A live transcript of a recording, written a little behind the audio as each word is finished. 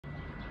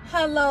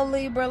Hello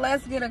Libra,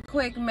 let's get a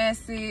quick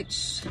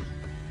message.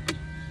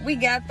 We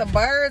got the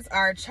birds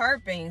are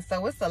chirping,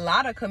 so it's a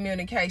lot of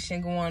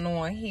communication going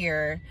on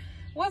here.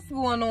 What's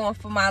going on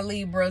for my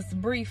Libras?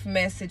 Brief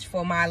message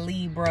for my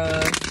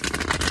Libras.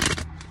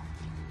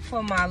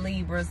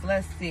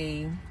 Let's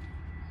see.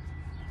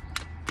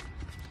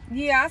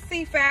 Yeah, I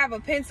see 5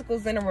 of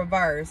Pentacles in the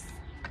reverse.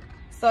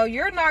 So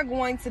you're not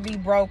going to be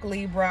broke,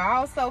 Libra. I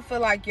also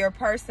feel like your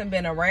person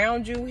been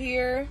around you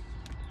here.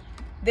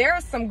 There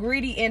are some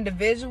greedy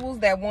individuals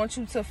that want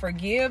you to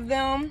forgive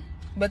them,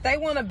 but they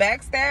want to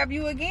backstab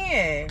you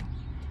again.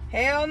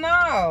 Hell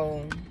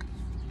no.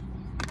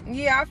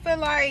 Yeah, I feel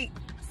like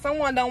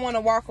someone don't want to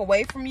walk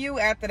away from you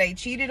after they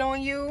cheated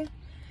on you.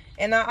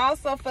 And I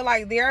also feel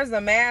like there's a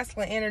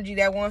masculine energy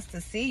that wants to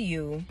see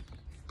you.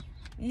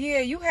 Yeah,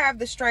 you have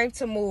the strength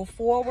to move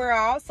forward.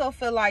 I also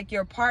feel like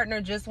your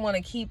partner just want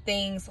to keep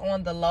things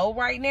on the low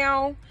right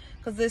now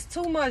because there's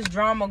too much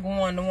drama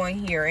going on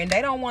here, and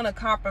they don't want to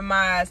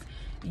compromise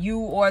you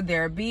or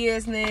their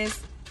business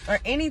or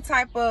any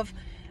type of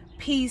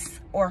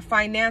peace or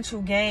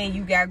financial gain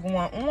you got going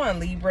on,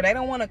 Libra. They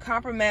don't want to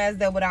compromise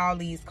that with all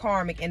these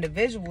karmic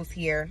individuals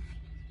here.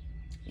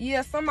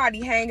 Yeah,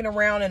 somebody hanging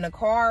around in a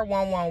car,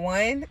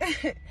 111.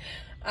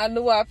 I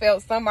knew I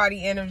felt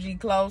somebody energy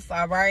close,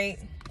 all right?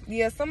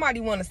 Yeah, somebody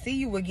want to see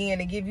you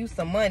again and give you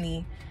some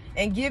money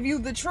and give you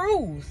the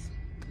truth.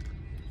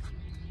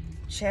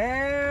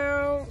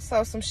 Child.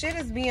 So some shit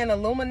is being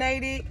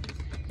illuminated.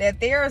 That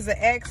there's an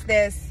ex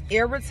that's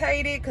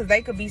irritated because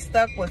they could be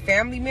stuck with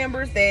family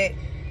members that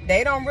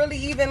they don't really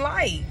even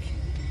like.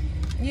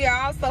 Yeah,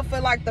 I also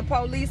feel like the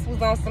police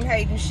was on some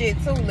hating shit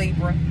too,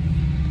 Libra.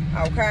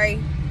 Okay?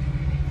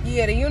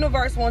 Yeah, the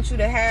universe wants you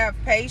to have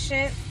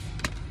patience.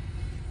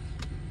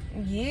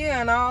 Yeah,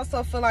 and I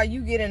also feel like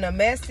you getting a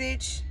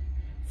message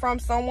from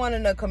someone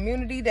in the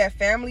community that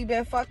family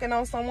been fucking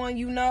on someone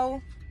you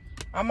know.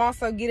 I'm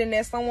also getting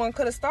that someone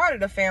could have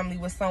started a family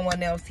with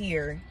someone else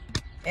here,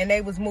 and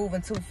they was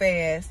moving too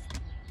fast.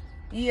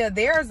 Yeah,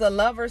 there's a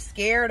lover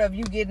scared of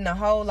you getting a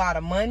whole lot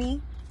of money.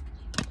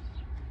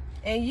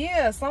 And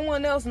yeah,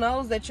 someone else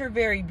knows that you're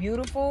very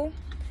beautiful.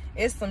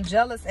 It's some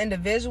jealous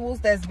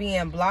individuals that's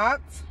being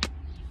blocked.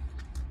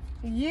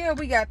 Yeah,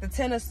 we got the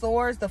 10 of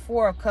Swords, the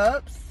 4 of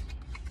Cups.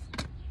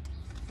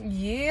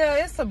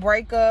 Yeah, it's a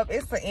breakup.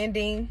 It's an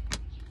ending.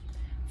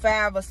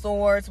 5 of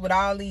Swords with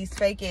all these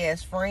fake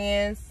ass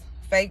friends.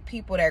 Fake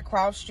people that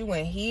crossed you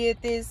and hid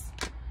this.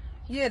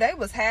 Yeah, they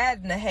was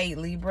hiding the hate,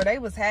 Libra. They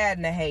was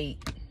hiding the hate.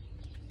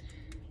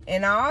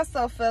 And I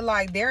also feel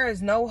like there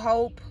is no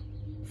hope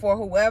for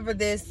whoever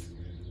this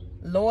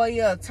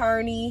lawyer,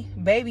 attorney,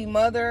 baby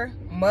mother,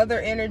 mother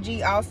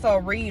energy, also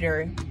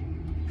reader.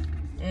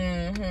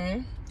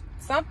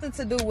 Something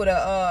to do with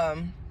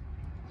a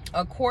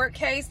court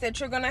case that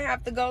you're going to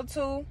have to go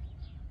to.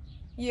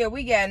 Yeah,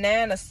 we got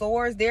 9 of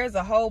Swords. There's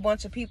a whole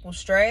bunch of people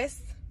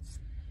stressed.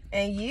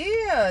 And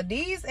yeah,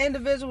 these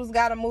individuals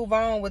got to move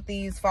on with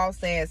these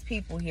false ass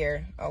people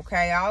here.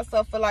 Okay, I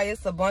also feel like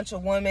it's a bunch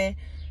of women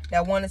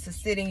that wanted to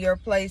sit in your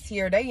place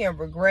here. They in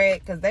regret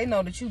because they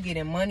know that you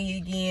getting money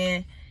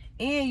again.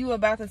 And you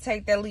about to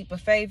take that leap of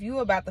faith. You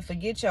about to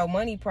forget your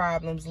money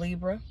problems,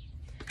 Libra.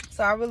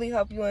 So I really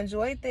hope you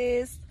enjoyed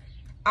this.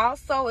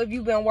 Also, if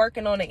you've been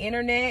working on the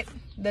internet,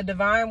 the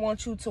divine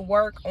wants you to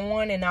work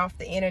on and off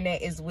the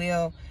internet as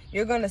well.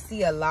 You're going to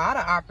see a lot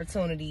of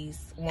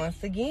opportunities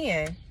once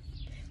again.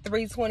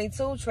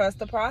 322, trust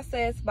the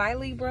process. Bye,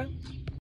 Libra.